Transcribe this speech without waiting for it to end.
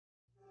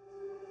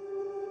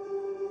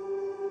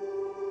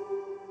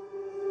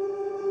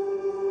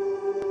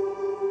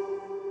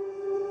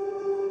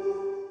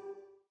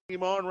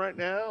team on right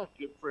now, a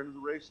good friend of the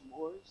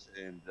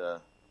RacinBoys, and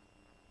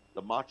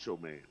the Macho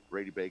Man,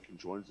 Brady Bacon,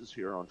 joins us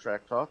here on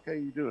Track Talk. How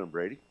you doing,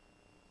 Brady?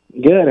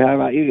 Good. How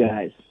about you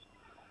guys?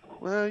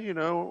 Well,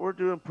 we're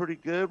doing pretty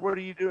good. What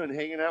are you doing,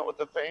 hanging out with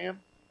the fam?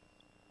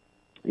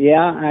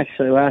 Yeah,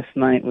 actually, last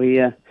night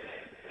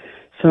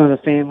some of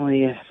the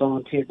family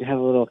volunteered to have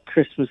a little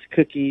Christmas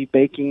cookie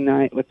baking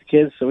night with the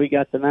kids, so we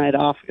got the night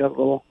off.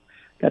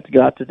 Got to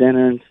go out to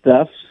dinner and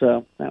stuff.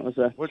 So that was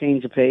a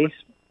change of pace.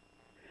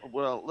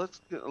 Well,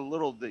 let's get a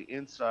little of the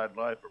inside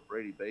life of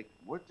Brady Bacon.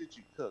 What did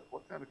you cook?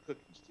 What kind of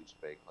cookies did you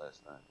bake last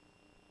night?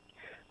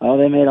 Oh,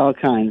 they made all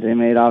kinds. They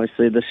made,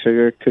 obviously, the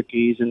sugar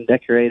cookies and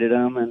decorated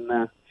them,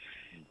 and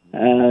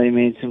they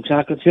made some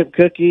chocolate chip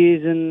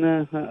cookies,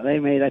 and they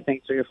made, I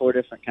think, 3 or 4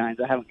 different kinds.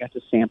 I haven't got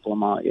to sample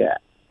them all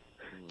yet.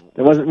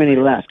 There wasn't many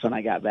left when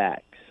I got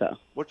back. So,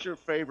 what's your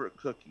favorite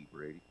cookie,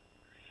 Brady?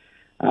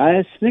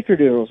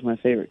 Snickerdoodle's my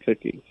favorite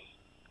cookie.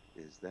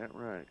 Is that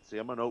right? See,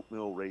 I'm an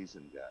oatmeal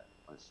raisin guy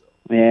myself.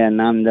 Yeah,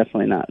 and I'm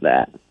definitely not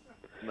that.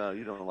 No,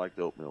 you don't like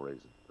the oatmeal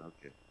raisin.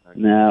 Okay.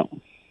 No.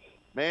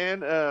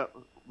 Man,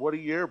 what a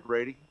year,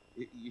 Brady.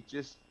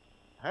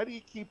 How do you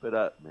keep it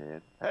up,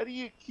 man? How do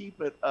you keep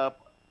it up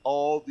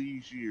all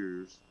these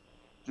years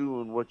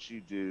doing what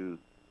you do?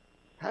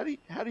 How do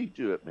you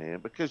do it, man?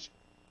 Because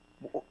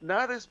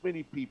not as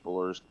many people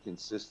are as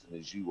consistent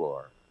as you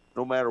are.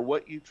 No matter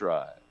what you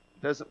try,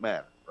 it doesn't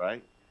matter,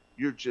 right?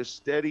 You're just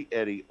steady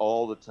Eddie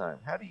all the time.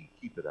 How do you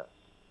keep it up?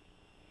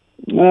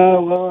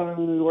 Well,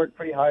 we work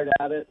pretty hard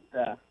at it.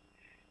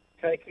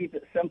 Try to keep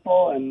it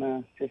simple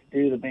and just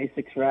do the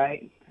basics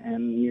right.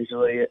 And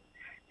usually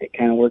it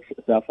kind of works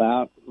itself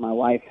out. My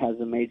wife has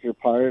a major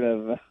part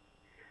of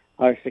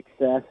our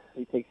success.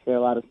 She takes care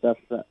of a lot of stuff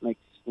that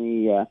makes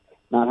me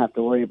not have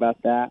to worry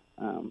about that.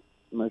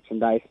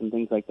 Merchandise and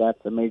things like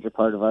that's a major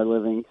part of our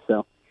living.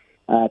 So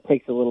it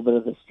takes a little bit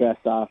of the stress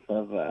off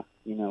of,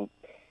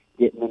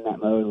 getting in that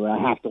mode where I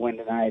have to win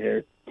tonight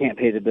or can't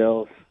pay the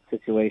bills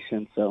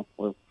situation. So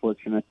we're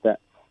fortunate that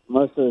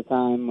most of the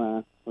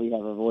time we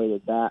have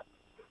avoided that,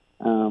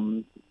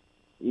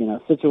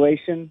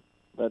 situation.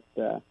 But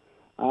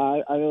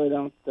I really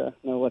don't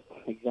know what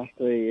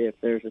exactly, if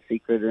there's a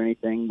secret or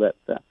anything, but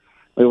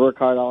we work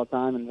hard all the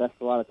time, invest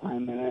a lot of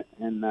time in it,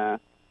 and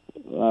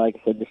like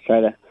I said, just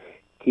try to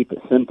keep it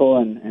simple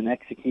and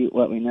execute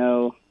what we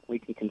know we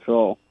can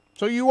control.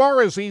 So you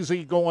are as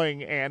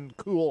easygoing and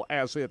cool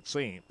as it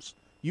seems.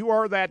 You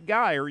are that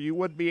guy, or you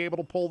wouldn't be able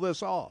to pull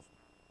this off.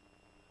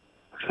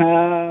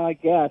 I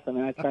guess. I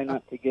mean, I try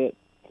not to get.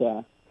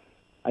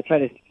 I try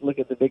to look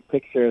at the big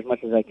picture as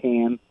much as I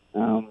can.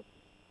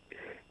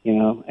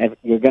 If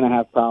you're going to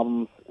have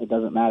problems, it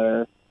doesn't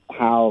matter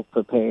how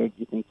prepared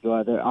you think you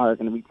are. There are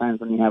going to be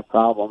times when you have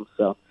problems.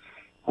 So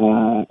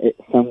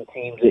some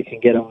teams, it can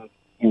get them,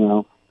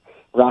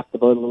 rock the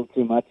boat a little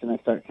too much, and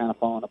they start kind of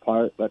falling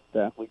apart. But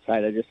we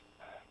try to just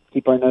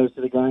keep our nose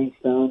to the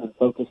grindstone and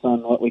focus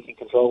on what we can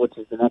control, which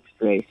is the next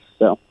race.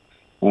 So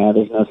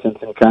there's no sense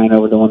in crying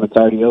over the one that's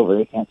already over.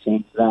 You can't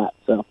change that.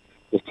 So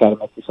just try to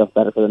make yourself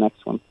better for the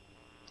next one.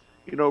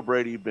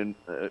 Brady, you've been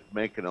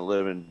making a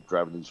living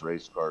driving these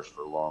race cars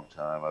for a long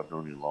time. I've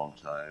known you a long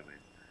time.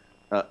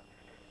 And,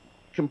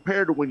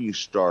 compared to when you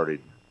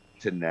started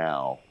to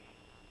now,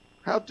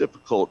 how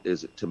difficult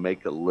is it to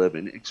make a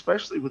living,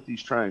 especially with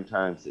these trying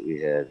times that we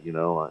had?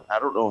 I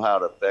don't know how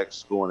it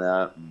affects going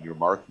out and your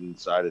marketing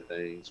side of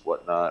things,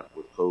 whatnot,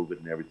 with COVID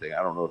and everything.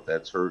 I don't know if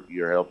that's hurt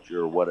you or helped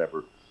you or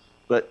whatever.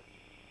 But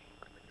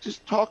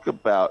just talk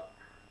about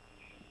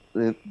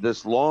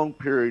this long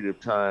period of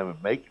time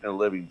of making a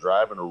living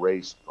driving a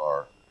race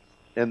car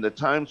and the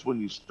times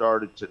when you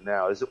started to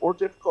now. Is it more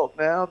difficult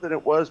now than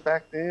it was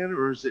back then,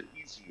 or is it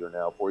easier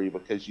now for you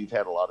because you've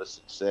had a lot of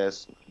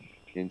success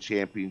in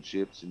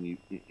championships, and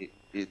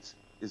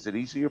is it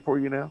easier for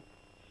you now?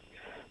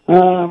 I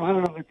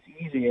don't know if it's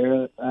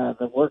easier.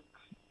 The work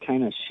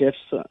kind of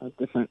shifts, a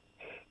different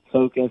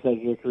focus as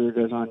your career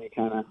goes on. You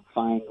kind of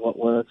find what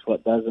works,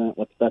 what doesn't,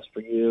 what's best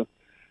for you.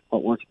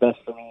 What works best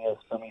for me is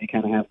for me to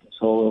kind of have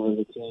control over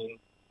the team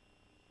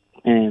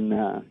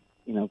and,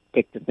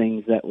 pick the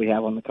things that we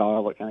have on the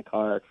car, what kind of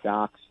car,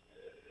 shocks,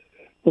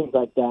 things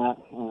like that.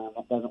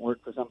 That doesn't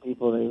work for some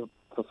people. They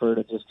prefer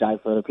to just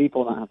drive for other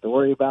people, not have to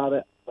worry about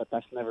it. But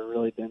that's never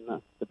really been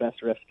the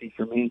best recipe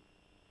for me.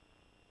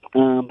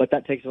 But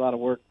that takes a lot of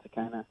work to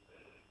kind of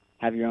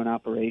have your own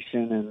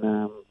operation.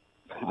 And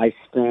I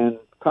spend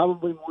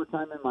probably more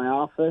time in my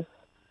office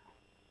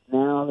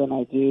now than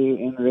I do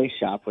in the race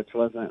shop, which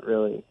wasn't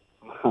really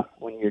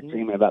when you're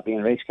dreaming about being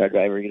a race car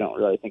driver, you don't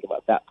really think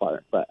about that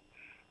part. But